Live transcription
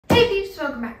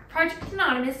welcome back to Project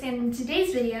Anonymous, and in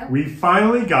today's video, we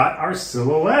finally got our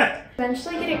silhouette.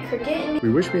 Eventually get a cricket. We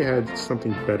wish we had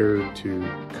something better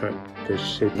to cut this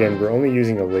shape. Again, we're only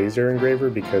using a laser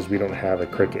engraver because we don't have a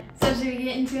cricket. So should we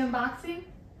get into unboxing?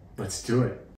 Let's do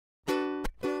it.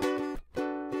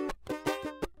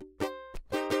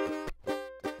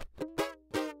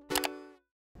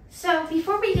 So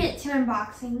before we get to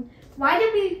unboxing, why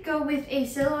did we go with a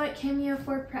Silhouette Cameo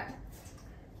 4 Pro?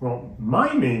 Well,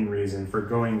 my main reason for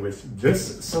going with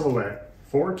this Silhouette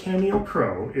 4 Cameo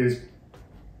Pro is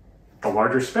a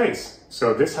larger space.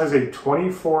 So this has a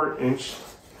 24-inch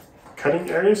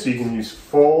cutting area, so you can use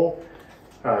full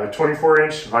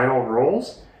 24-inch vinyl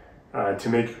rolls to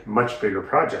make much bigger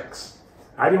projects.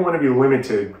 I didn't want to be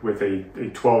limited with a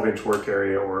 12-inch work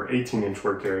area or 18-inch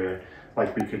work area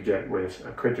like we could get with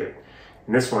a Cricut.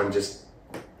 And this one just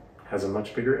has a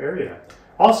much bigger area.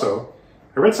 Also,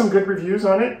 I read some good reviews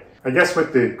on it. I guess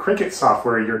with the Cricut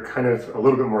software, you're kind of a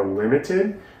little bit more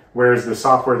limited, whereas the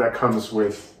software that comes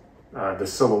with the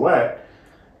Silhouette,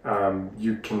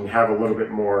 you can have a little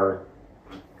bit more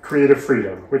creative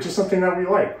freedom, which is something that we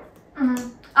like.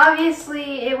 Mm-hmm.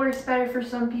 Obviously, it works better for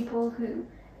some people who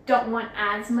don't want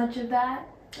as much of that.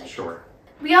 Sure.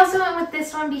 We also went with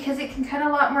this one because it can cut a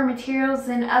lot more materials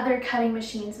than other cutting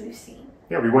machines we've seen.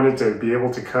 Yeah, we wanted to be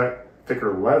able to cut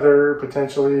thicker leather,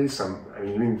 potentially,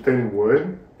 even thin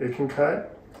wood it can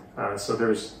cut. So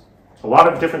there's a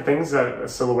lot of different things that a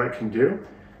Silhouette can do,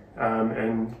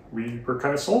 and we were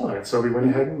kind of sold on it. So we went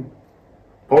ahead and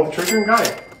pulled the trigger and got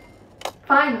it.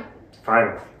 Finally.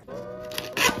 Finally.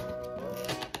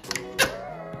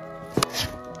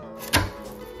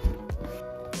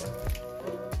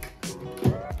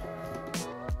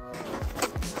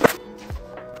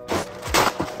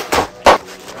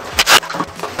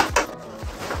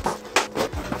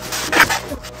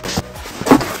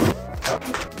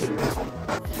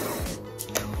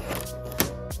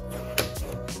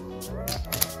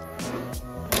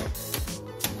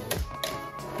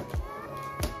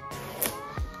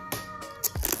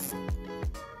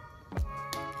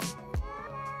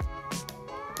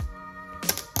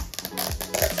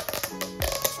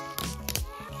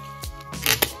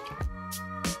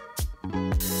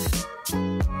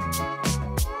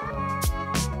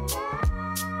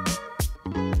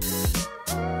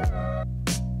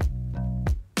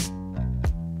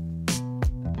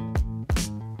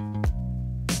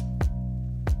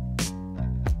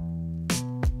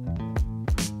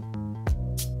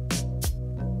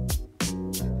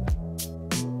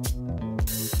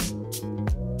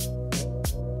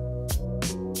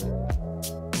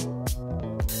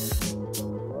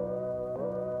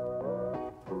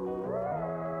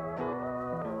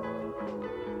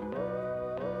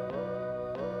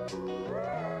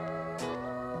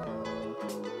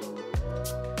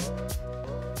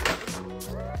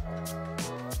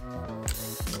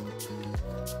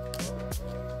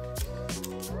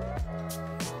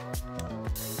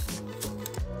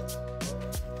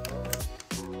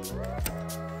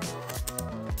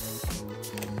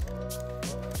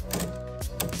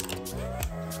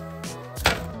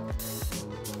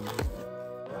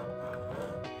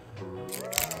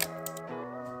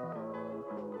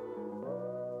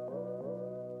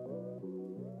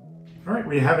 All right,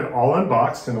 we have it all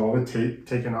unboxed and all the tape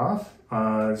taken off.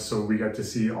 So we got to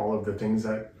see all of the things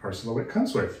that our Silhouette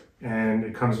comes with. And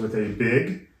it comes with a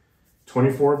big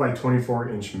 24 by 24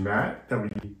 inch mat that we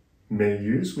may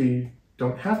use. We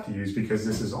don't have to use because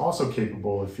this is also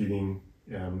capable of feeding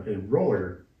a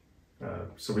roller.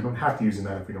 So we don't have to use a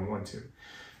mat if we don't want to.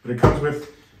 But it comes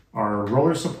with our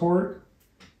roller support.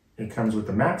 It comes with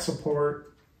the mat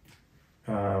support.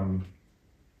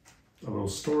 A little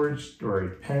storage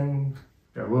or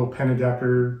a little pen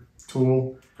adapter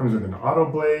tool. Comes with an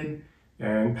auto blade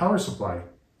and power supply,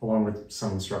 along with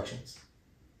some instructions.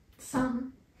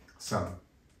 Some.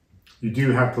 You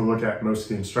do have to look at most of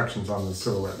the instructions on the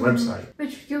Silhouette website.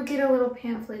 Which you'll get a little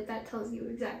pamphlet that tells you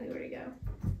exactly where to go.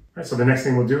 All right, so the next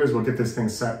thing we'll do is we'll get this thing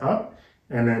set up,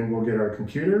 and then we'll get our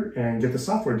computer and get the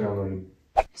software downloaded.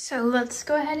 So let's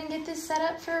go ahead and get this set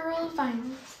up for a roll of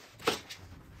vinyl.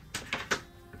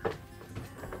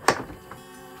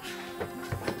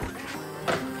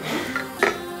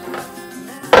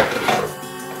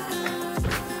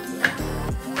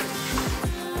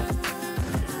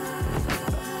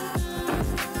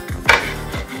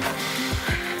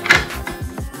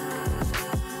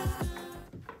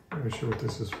 I'm not sure what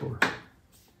this is for.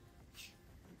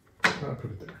 I'll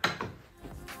put it there.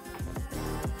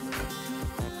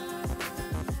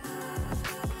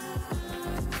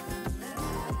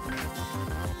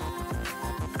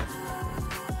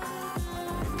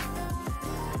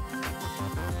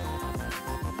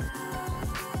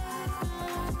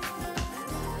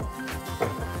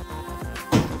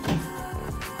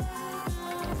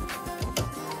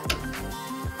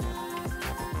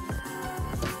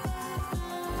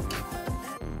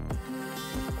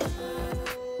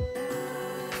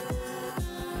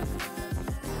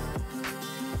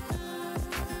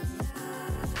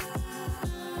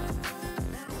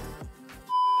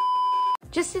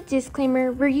 Just a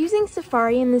disclaimer, we're using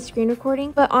Safari in the screen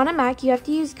recording, but on a Mac you have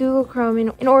to use Google Chrome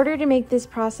in order to make this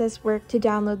process work to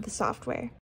download the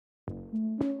software.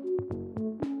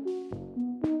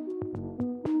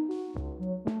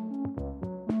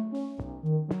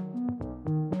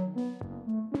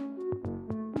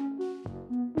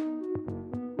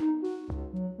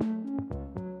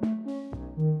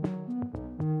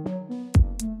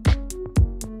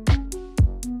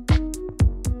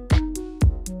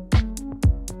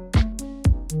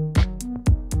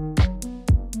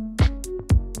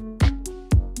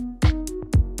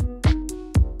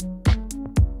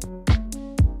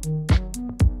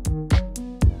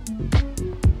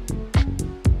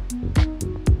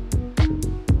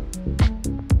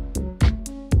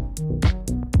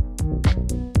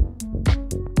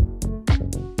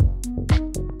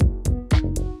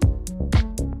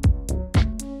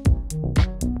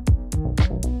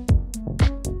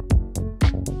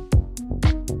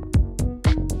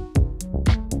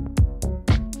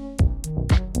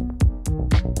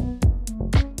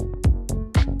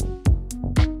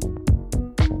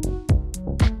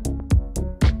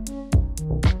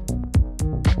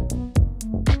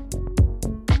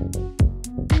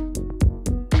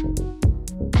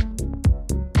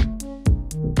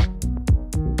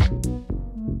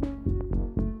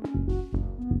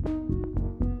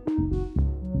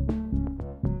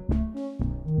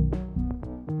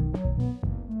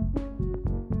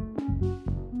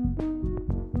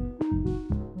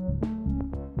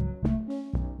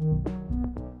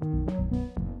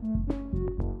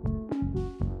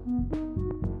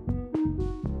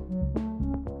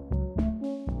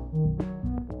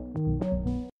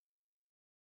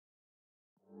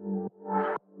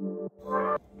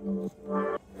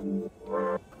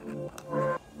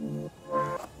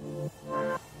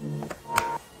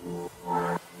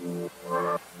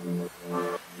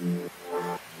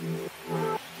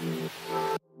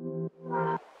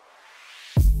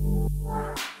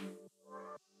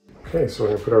 Okay, so we're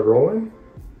going to put our roll in.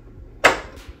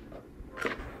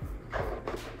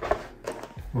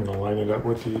 I'm going to line it up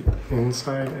with the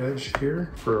inside edge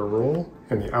here for a roll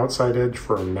and the outside edge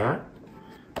for a mat.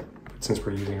 But since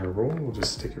we're using our roll, we'll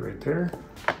just stick it right there.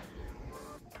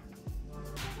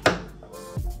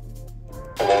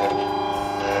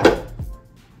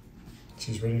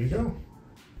 She's ready to go,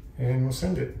 and we'll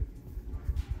send it.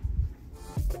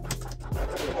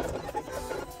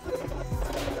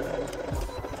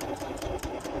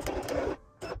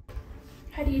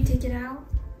 How do you take it out?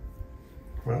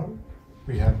 Well,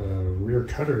 we have a rear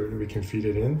cutter that we can feed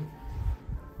it in.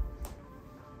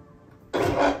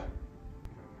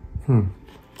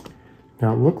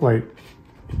 Now it looked like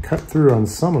it cut through on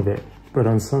some of it, but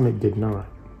on some it did not.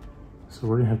 So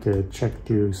we're gonna have to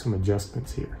do some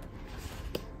adjustments here.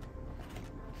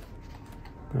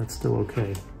 That's still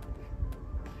okay.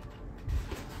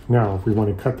 Now, if we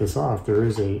want to cut this off, there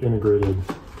is an integrated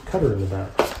cutter in the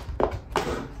back.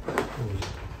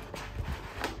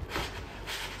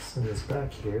 Send this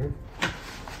back here.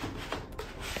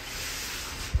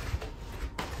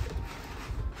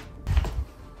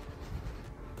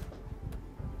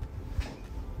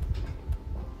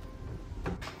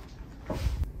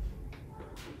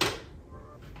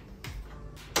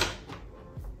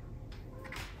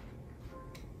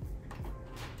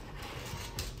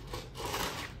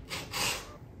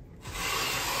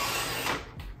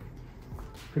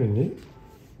 Pretty neat.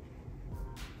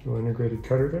 Little integrated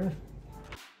cutter there.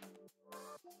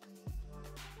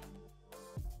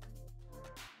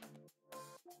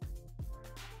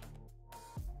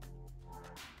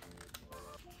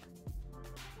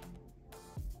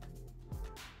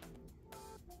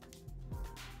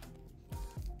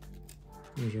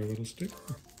 There's our little sticker.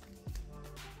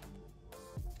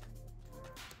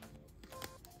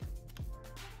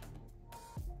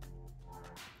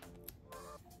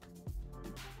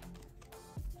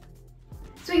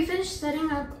 So we finished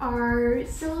setting up our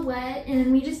silhouette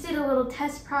and we just did a little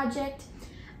test project,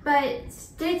 but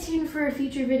stay tuned for a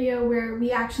future video where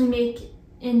we actually make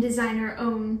and design our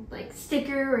own like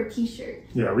sticker or t-shirt.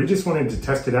 Yeah, we just wanted to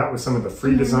test it out with some of the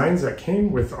free designs that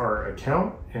came with our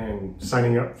account and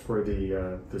signing up for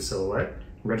the silhouette,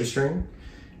 registering.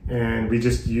 And we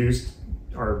just used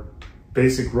our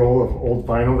basic roll of old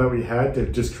vinyl that we had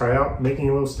to just try out making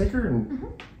a little sticker,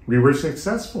 and we were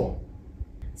successful.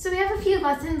 So we have a few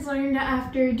lessons learned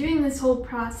after doing this whole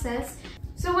process.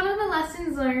 So one of the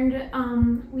lessons learned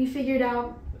we figured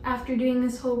out after doing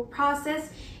this whole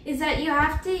process is that you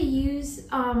have to use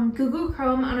Google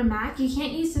Chrome on a Mac. You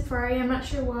can't use Safari. I'm not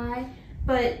sure why,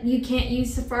 but you can't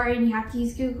use Safari and you have to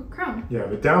use Google Chrome. Yeah,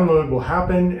 the download will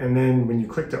happen, and then when you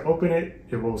click to open it,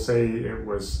 it will say it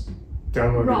was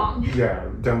downloaded wrong. Yeah,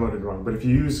 downloaded wrong. But if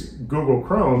you use Google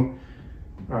Chrome,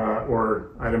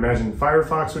 or I'd imagine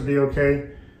Firefox would be okay,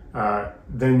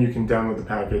 then you can download the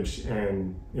package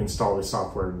and install the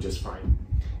software just fine.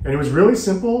 And it was really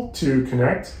simple to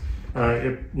connect.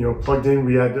 It plugged in.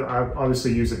 We had to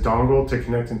obviously use a dongle to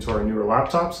connect into our newer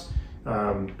laptops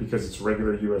because it's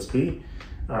regular USB.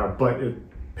 But it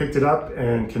picked it up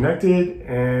and connected,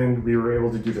 and we were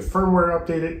able to do the firmware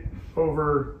update it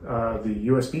over the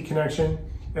USB connection.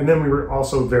 And then we were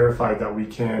also verified that we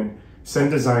can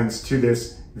send designs to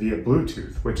this via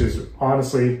Bluetooth, which is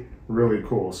honestly really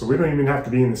cool. So we don't even have to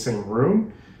be in the same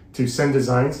room to send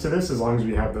designs to this as long as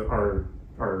we have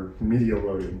our media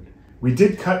loaded. We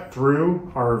did cut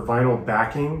through our vinyl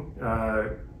backing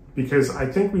because I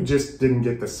think we just didn't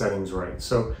get the settings right.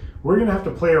 So we're gonna have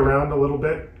to play around a little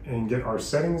bit and get our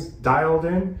settings dialed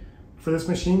in for this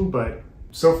machine, but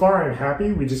so far I'm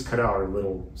happy. We just cut out our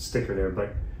little sticker there,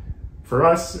 but for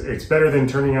us, it's better than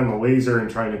turning on the laser and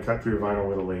trying to cut through vinyl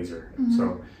with a laser.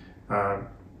 So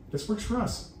this works for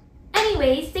us.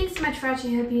 Anyways, thanks so much for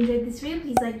watching. I hope you enjoyed this video.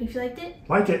 Please like it if you liked it.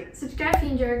 Like it. Subscribe if you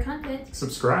enjoy our content.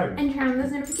 Subscribe. And turn on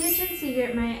those notifications so you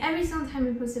get my every single time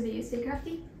we post a video. Stay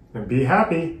crafty. And be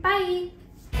happy. Bye.